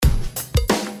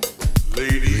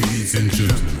Ladies and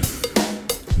gentlemen,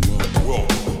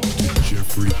 welcome to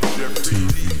Jeffrey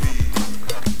TV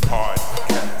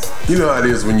Podcast. You know how it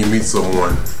is when you meet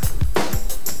someone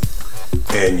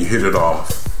and you hit it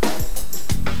off.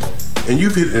 And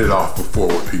you've hit it off before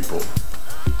with people.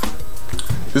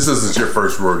 This isn't your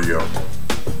first rodeo.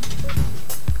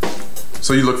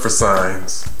 So you look for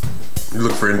signs. You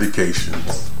look for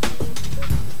indications.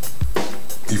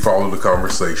 You follow the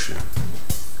conversation.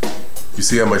 You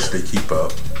see how much they keep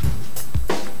up.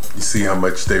 You see how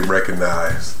much they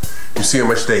recognize. You see how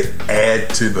much they add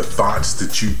to the thoughts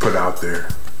that you put out there.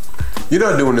 You're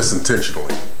not doing this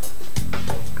intentionally.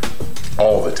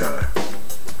 All the time.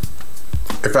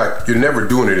 In fact, you're never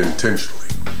doing it intentionally.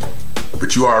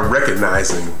 But you are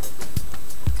recognizing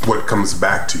what comes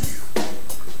back to you.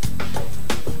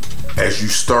 As you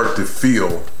start to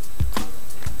feel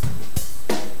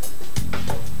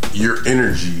your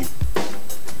energy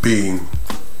being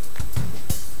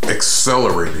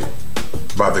accelerated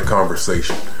by the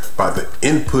conversation, by the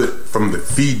input from the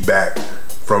feedback,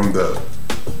 from the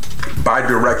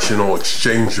bidirectional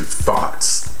exchange of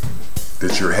thoughts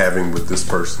that you're having with this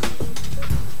person.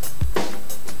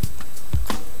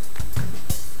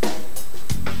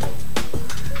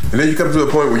 And then you come to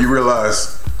a point where you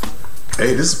realize,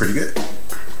 hey, this is pretty good.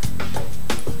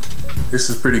 This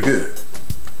is pretty good.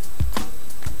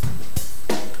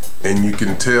 And you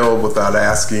can tell without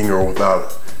asking or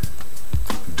without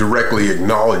directly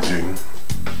acknowledging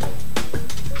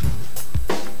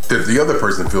that the other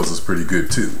person feels it's pretty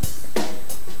good too.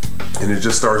 And it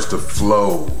just starts to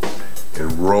flow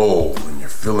and roll and you're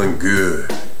feeling good.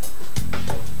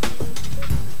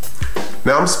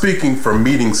 Now I'm speaking from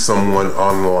meeting someone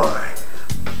online,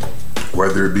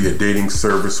 whether it be a dating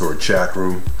service or a chat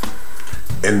room.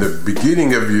 And the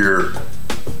beginning of your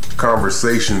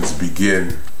conversations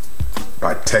begin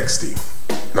by texting.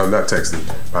 No, not texting,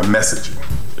 by messaging.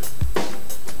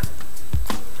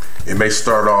 It may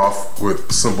start off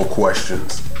with simple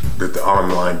questions that the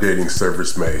online dating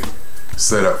service may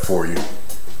set up for you.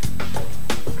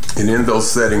 And in those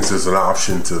settings, there's an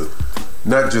option to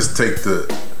not just take the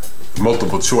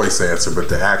multiple choice answer, but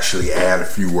to actually add a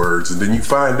few words. And then you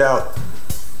find out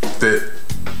that,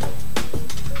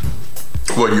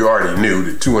 well, you already knew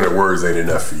that 200 words ain't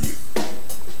enough for you.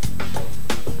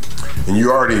 And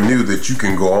you already knew that you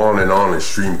can go on and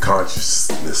stream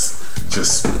consciousness.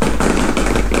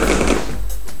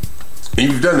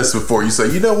 And you've done this before. You say,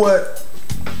 you know what?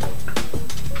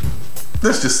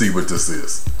 Let's just see what this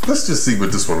is. Let's just see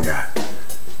what this one got.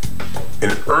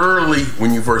 And early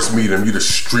when you first meet them, you just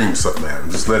stream something at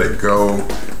them. Just let it go.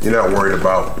 You're not worried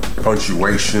about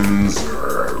punctuations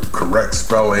or correct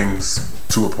spellings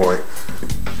to a point.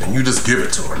 And you just give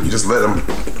it to them. You just let them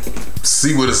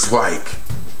see what it's like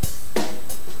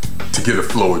to get a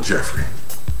flow of Jeffrey.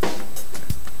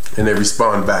 And they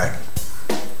respond back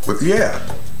with, yeah,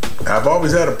 I've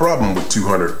always had a problem with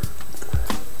 200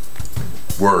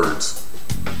 words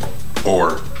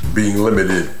or being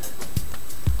limited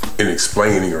in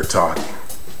explaining or talking.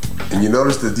 And you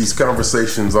notice that these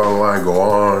conversations online go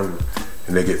on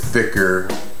and they get thicker,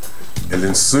 and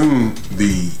then soon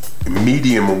the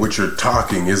medium in which you're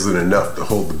talking isn't enough to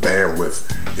hold the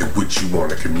bandwidth in which you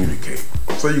want to communicate.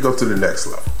 So you go to the next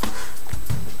level.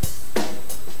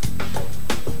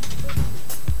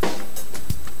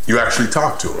 You actually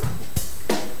talk to them.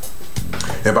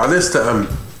 And by this time,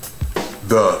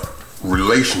 the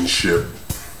relationship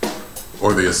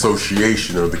or the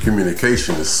association or the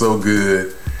communication is so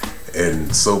good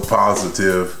and so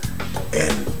positive,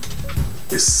 and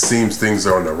it seems things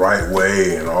are on the right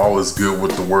way and all is good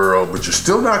with the world, but you're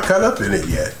still not caught up in it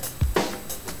yet.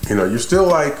 You know, you're still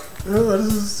like, oh,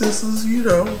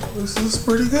 this is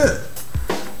pretty good.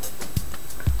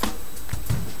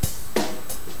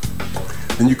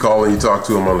 Then you call and you talk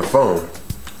to them on the phone,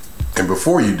 and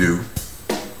before you do,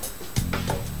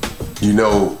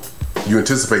 you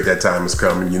anticipate that time is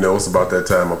coming. You know it's about that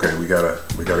time. Okay, we gotta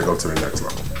go to the next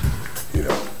level. You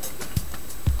know,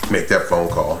 make that phone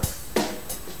call.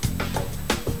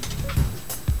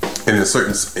 And in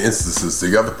certain instances,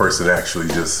 the other person actually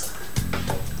just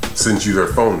sends you their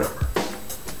phone number.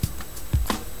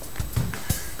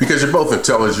 Because you're both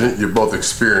intelligent, you're both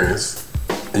experienced,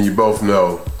 and you both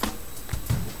know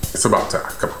it's about time.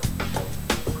 Come on.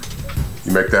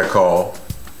 You make that call,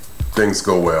 things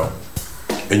go well,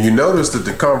 and you notice that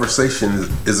the conversation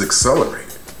is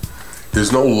accelerated.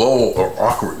 There's no lull or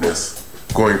awkwardness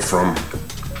going from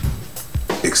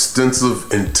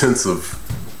extensive, intensive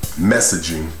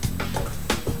messaging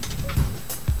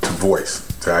to voice,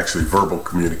 to actually verbal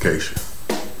communication.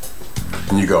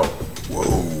 And you go, whoa,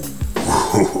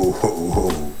 whoa, whoa,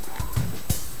 whoa.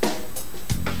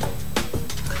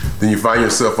 Then you find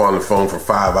yourself on the phone for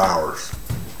 5 hours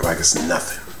like it's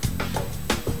nothing.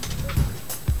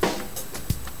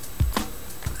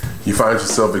 You find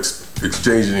yourself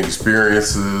exchanging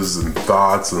experiences and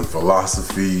thoughts and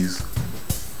philosophies.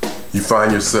 You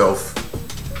find yourself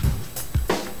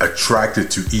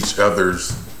attracted to each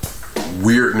other's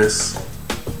weirdness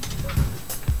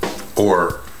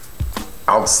or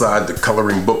outside the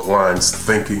coloring book lines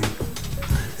thinking.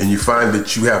 And you find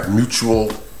that you have mutual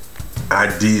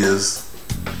ideas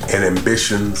and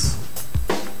ambitions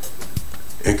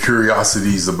and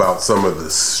curiosities about some of the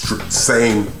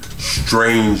same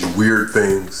strange, weird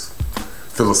things,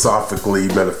 philosophically,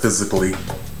 metaphysically,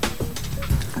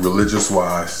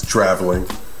 religious-wise, traveling,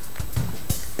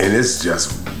 and it's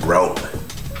just rolling.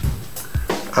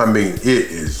 I mean, it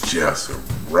is just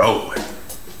rolling.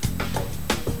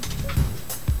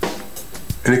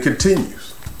 And it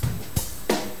continues.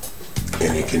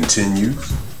 And it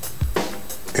continues.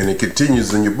 And it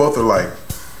continues, and you both are like,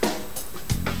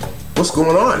 what's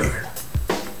going on here?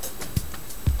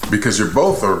 Because you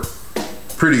both are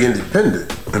pretty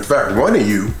independent. In fact, one of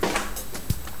you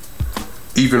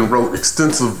even wrote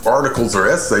extensive articles or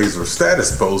essays or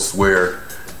status posts where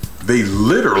they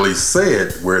literally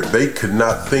said where they could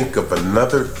not think of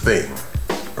another thing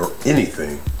or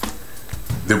anything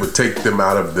that would take them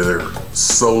out of their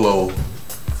solo,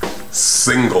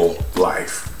 single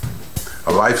life.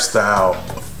 A lifestyle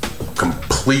of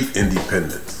complete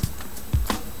independence.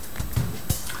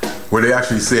 Where they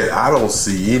actually said, I don't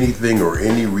see anything or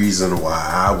any reason why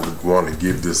I would want to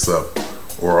give this up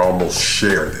or almost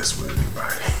share this with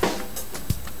anybody.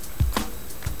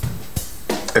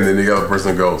 And then the other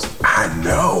person goes, I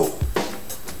know.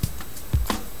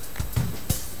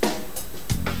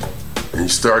 And you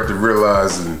start to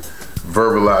realize and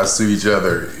verbalize to each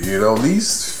other, you know,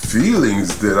 these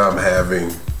feelings that I'm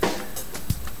having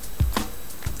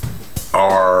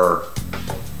are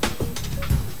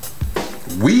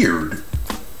weird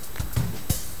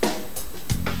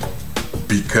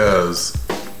because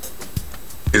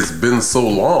it's been so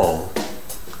long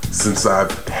since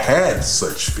I've had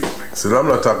such feelings. And I'm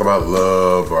not talking about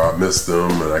love or I miss them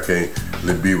and I can't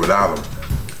be without them.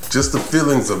 Just the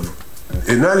feelings of,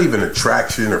 and not even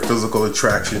attraction or physical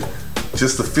attraction,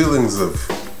 just the feelings of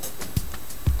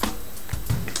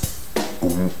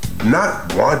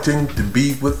not wanting to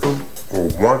be with them or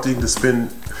wanting to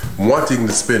spend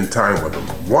time with them.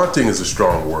 Wanting is a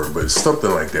strong word, but it's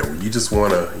something like that where you just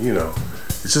want to, you know,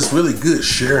 it's just really good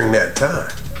sharing that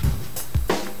time.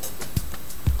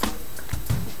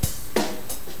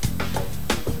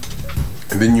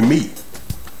 And then you meet.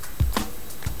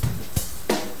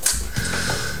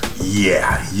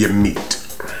 Yeah, you meet.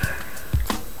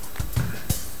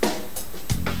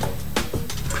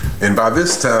 And by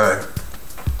this time,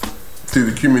 through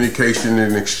the communication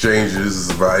and exchanges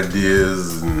of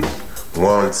ideas and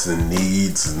wants and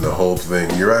needs and the whole thing,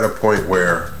 you're at a point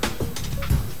where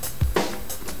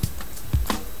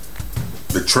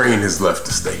the train has left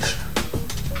the station.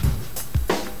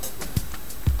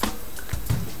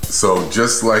 So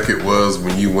just like it was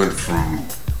when you went from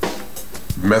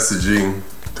messaging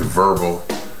to verbal,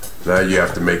 now you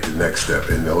have to make the next step.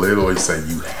 And they'll literally say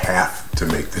you have to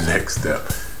make the next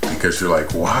step because you're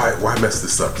like, why mess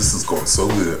this up? This is going so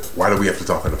good. Why do we have to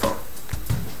talk on the phone?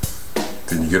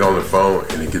 Then you get on the phone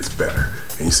and it gets better.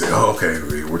 And you say, oh, okay,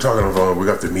 we're talking on the phone. We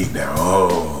got to meet now.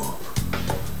 Oh.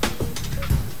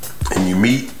 And you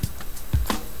meet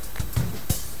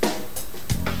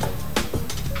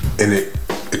and it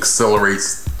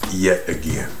accelerates yet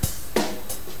again.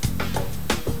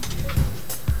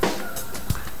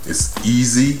 It's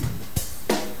easy.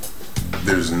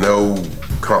 There's no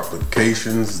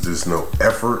complications. There's no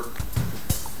effort.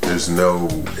 There's no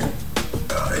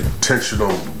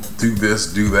intentional do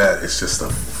this, do that. It's just a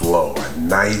flow, a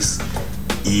nice,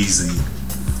 easy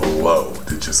flow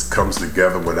that just comes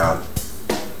together without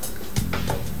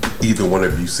either one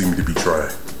of you seem to be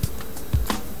trying.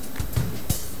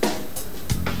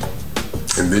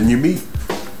 And then you meet,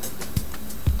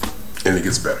 and it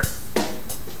gets better.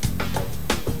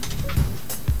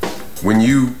 When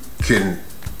you can,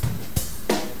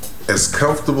 as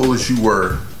comfortable as you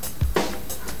were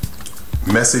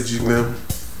messaging them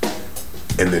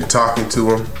and then talking to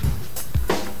them,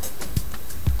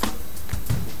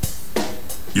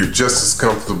 you're just as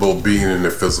comfortable being in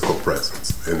their physical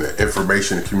presence, and the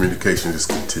information and communication just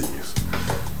continues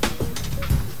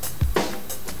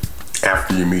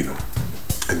after you meet them.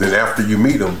 And then after you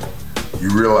meet them, you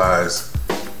realize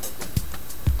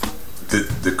that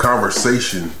the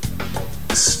conversation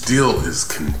still is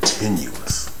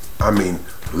continuous. I mean,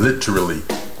 literally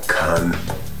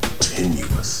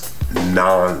continuous.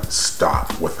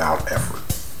 non-stop without effort.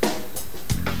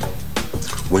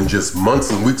 When just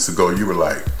months and weeks ago you were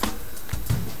like,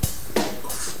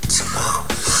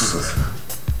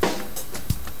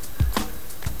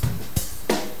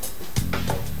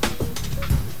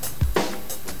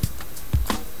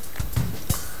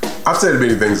 I've said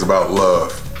many things about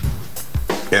love,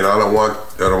 and I don't want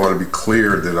to be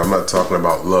clear that I'm not talking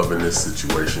about love in this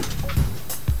situation.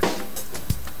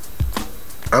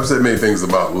 I've said many things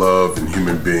about love and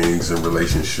human beings and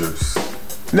relationships,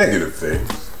 negative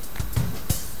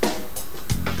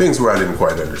things where I didn't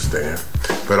quite understand.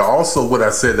 But also what I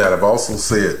said that I've also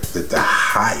said that the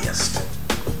highest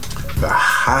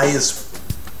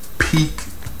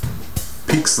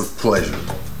peaks of pleasure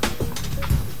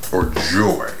or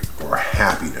joy or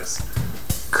happiness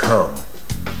come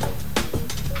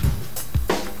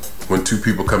when two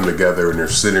people come together and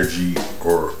there's synergy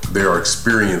or they are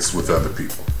experienced with other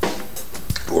people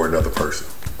or another person,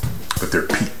 but they're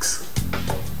peaks.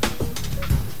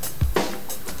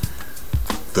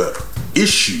 The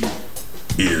issue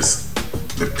is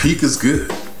the peak is good,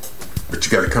 but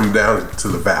you got to come down to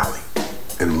the valley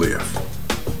and live.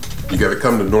 You got to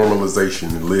come to normalization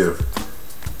and live,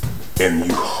 and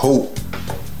you hope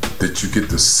that you get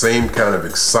the same kind of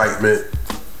excitement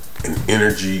and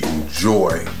energy and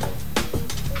joy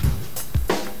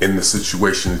in the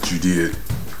situation that you did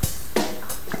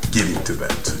getting to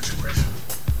that situation.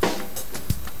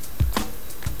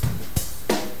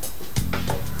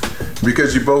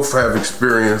 Because you both have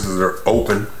experiences that are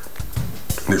open,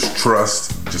 there's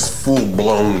trust, just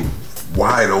full-blown,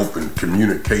 wide open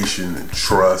communication and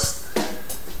trust,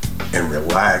 and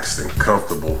relaxed and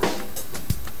comfortable.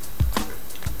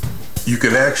 You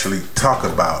can actually talk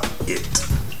about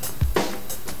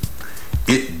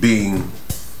it being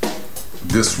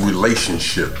this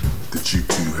relationship that you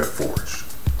two have forged.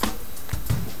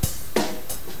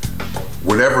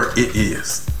 Whatever it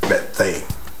is, that thing.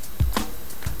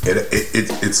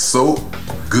 It's so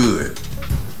good,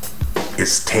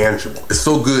 it's tangible. It's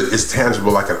so good, it's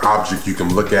tangible, like an object you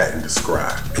can look at and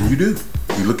describe. And you do.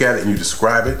 You look at it and you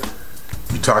describe it.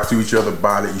 You talk to each other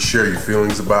about it. You share your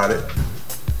feelings about it.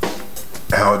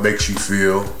 How it makes you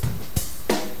feel.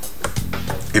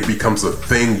 It becomes a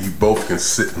thing you both can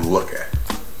sit and look at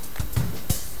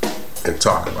and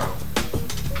talk about.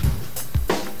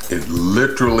 It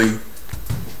literally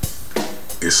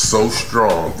is so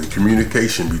strong, the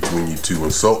communication between you two,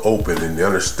 and so open, and the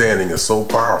understanding is so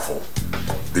powerful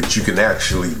that you can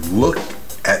actually look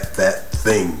at that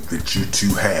thing that you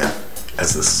two have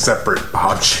as a separate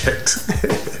object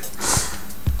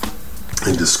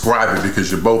and describe it,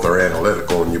 because you both are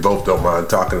analytical and you both don't mind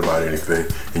talking about anything,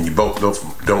 and you both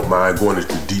don't mind going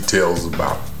into details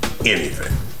about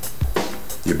anything.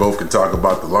 You both can talk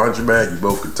about the laundromat, you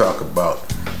both can talk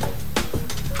about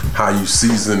how you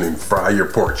season and fry your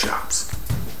pork chops.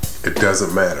 It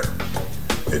doesn't matter.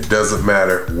 It doesn't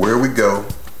matter where we go.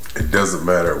 It doesn't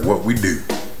matter what we do.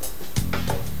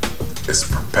 It's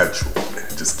perpetual, and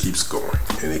it just keeps going,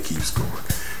 and it keeps going.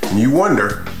 And you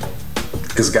wonder,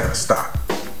 it's gotta stop.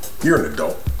 You're an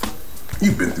adult.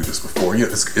 You've been through this before.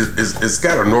 It's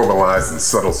gotta normalize and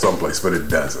settle someplace, but it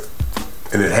doesn't.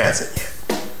 And it hasn't yet.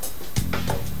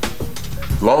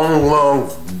 Long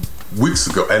weeks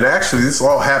ago, and actually this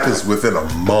all happens within a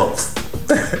month.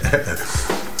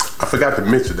 I forgot to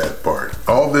mention that part.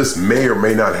 All this may or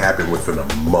may not happen within a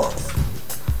month.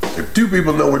 If two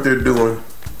people know what they're doing,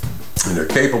 and they're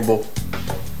capable,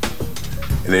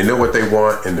 and they know what they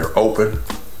want, and they're open,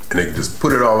 and they can just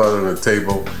put it all out on the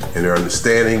table, and they're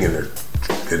understanding, and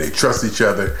they trust each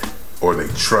other, or they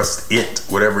trust it,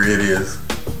 whatever it is,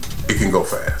 it can go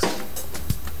fast.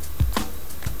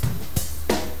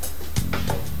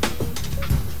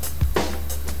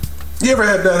 You ever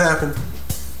had that happen?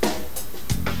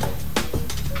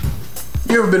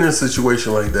 You ever been in a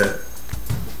situation like that?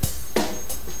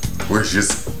 Where it's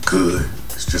just good,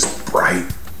 it's just bright,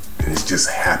 and it's just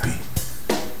happy.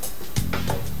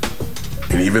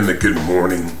 And even the good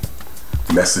morning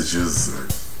messages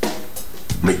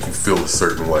make you feel a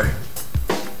certain way.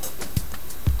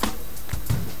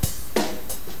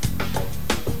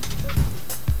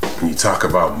 And you talk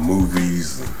about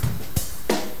movies and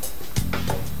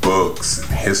books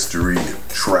and history and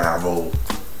travel,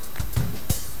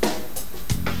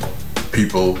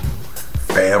 people,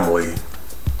 family,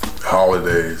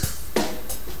 holidays.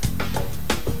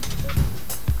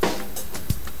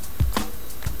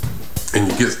 And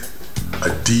you get a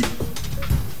deep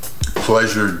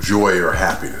pleasure, joy, or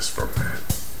happiness from that.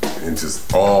 And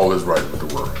just all is right with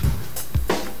the world.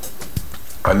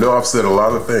 I know I've said a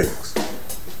lot of things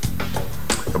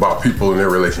about people in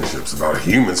their relationships, about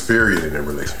humans, period, in their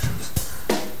relationships.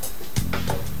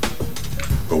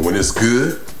 But when it's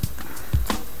good,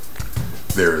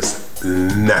 there is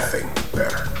nothing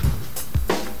better.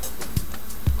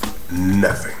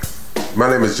 Nothing.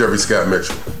 My name is Jeffrey Scott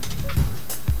Mitchell.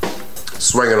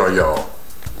 Swinging on y'all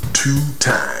 2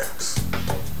 times.